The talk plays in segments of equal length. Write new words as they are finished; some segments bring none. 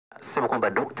Anasema kwamba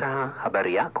dokta,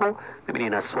 habari yako? Mimi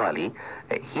nina swali.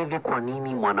 Hivi kwa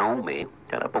nini mwanaume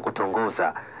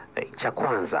anapokutongoza cha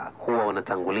kwanza huwa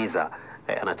wanatanguliza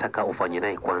anataka ufanye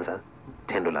naye kwanza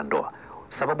tendo la ndoa?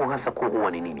 Sababu hasa kuu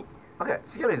huwa ni nini? Okay,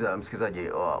 sikiliza msikilizaji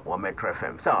wa Metro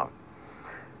FM. Sawa.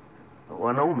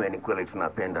 Wanaume ni kweli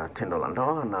tunapenda tendo la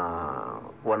ndoa, na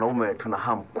wanaume tuna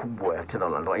hamu kubwa ya tendo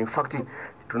la ndoa. In fact,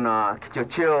 tuna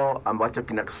kichocheo ambacho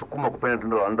kinatusukuma kupenda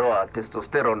tendo la ndoa,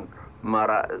 testosterone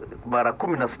mara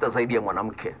 16 zaidi ya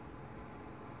mwanamke.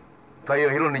 Kwa hiyo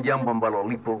hilo ni jambo ambalo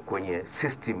lipo kwenye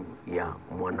system ya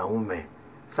mwanaume.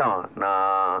 Sawa,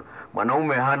 na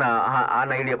mwanaume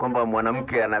hana ile kwamba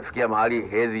mwanamke anafikia mahali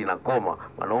hedhi na koma.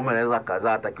 Mwanaume anaweza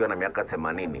kazaa atakiwa na miaka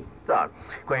 80. Sawa.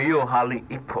 Kwa hiyo hali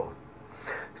ipo.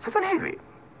 Sasa ni hivi.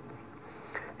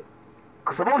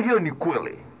 Kwa sababu hiyo ni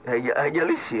kweli.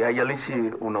 Haijalishi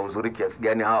una uzuri kiasi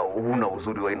gani au huna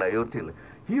uzuri wa aina yote ile.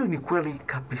 Hiyo ni kweli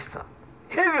kabisa.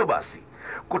 Hivyo basi,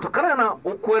 kutokana na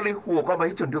ukweli huo kwamba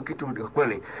hicho ndio kitu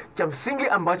kweli cha msingi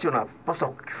ambacho unapaswa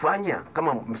kukifanya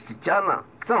kama msichana,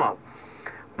 sawa,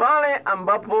 pale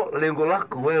ambapo lengo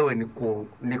lako wewe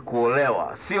ni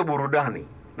kuolewa, sio burudani.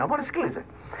 Naomba nisikilize.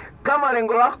 Kama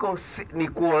lengo lako ni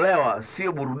kuolewa,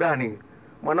 sio burudani,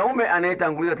 mwanaume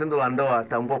anayetanguliza tendo la ndoa,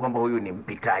 tambua kwamba huyu ni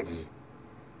mpitaji.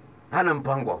 Hana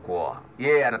mpango wa kuoa.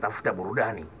 Yeye anatafuta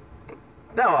burudani.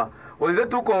 Sawa,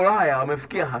 wenzetu huko Ulaya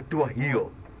wamefikia hatua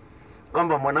hiyo,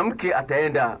 kwamba mwanamke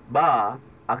ataenda bar,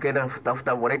 akaenda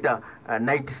tafuta wanaita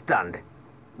night stand,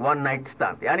 one night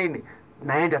stand. Yaani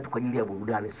naenda tu kwa ajili ya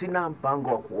burudani, sina mpango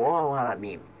wa kuoa wala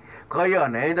nini. Kwa hiyo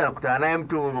anaenda nakutana naye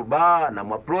mtu bar na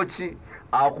approach,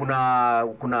 au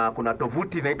kuna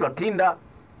tovuti inaitwa Tinder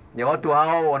ya watu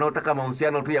hao wanaotaka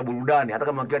mahusiano tu ya burudani, hata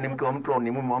kama ni mke wa mtu au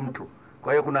ni mume wa mtu.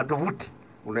 Kwa hiyo kuna tovuti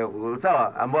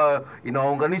sawa, ambayo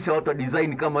inawaunganisha watu wa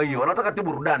design kama hiyo, wanataka tu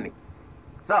burudani.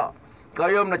 Sawa. Kwa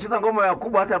hiyo mnacheza ngoma ya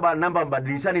kubwa, hata namba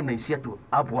mbadilishani mnaishia tu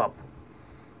hapo hapo.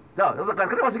 Sawa. Sasa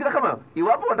katika mazingira kama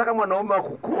iwapo unataka mwanaume wa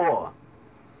kukuoa,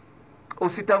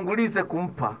 usitangulize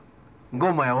kumpa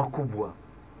ngoma ya wakubwa.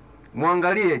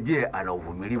 Muangalie, je, ana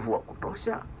uvumilivu wa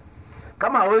kutosha?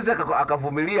 Kama hawezi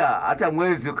akavumilia hata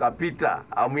mwezi ukapita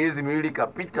au miezi miwili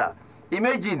ikapita,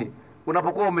 imagine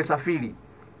unapokuwa umesafiri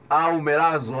au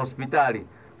umelazwa hospitali,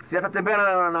 si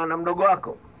atatembea na mdogo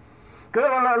wako? Kwa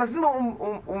hiyo lazima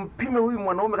umpime huyu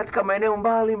mwanaume katika maeneo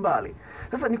mbali.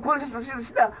 Sasa ni kweli, sasa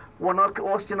shida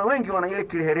wasichana wengi wana ile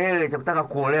kiherehere cha kutaka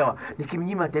kuolewa.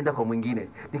 Nikimnyima ataenda kwa mwingine,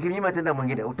 nikimnyima ataenda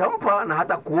mwingine. Utampa na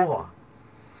hata kuoa.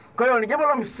 Kwa hiyo ni jambo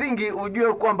la msingi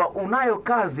ujue kwamba unayo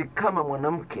kazi kama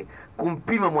mwanamke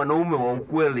kumpima mwanaume wa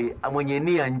ukweli mwenye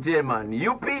nia njema ni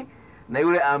yupi, na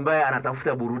yule ambaye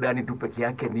anatafuta burudani tu peke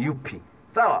yake ni yupi.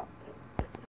 Sawa?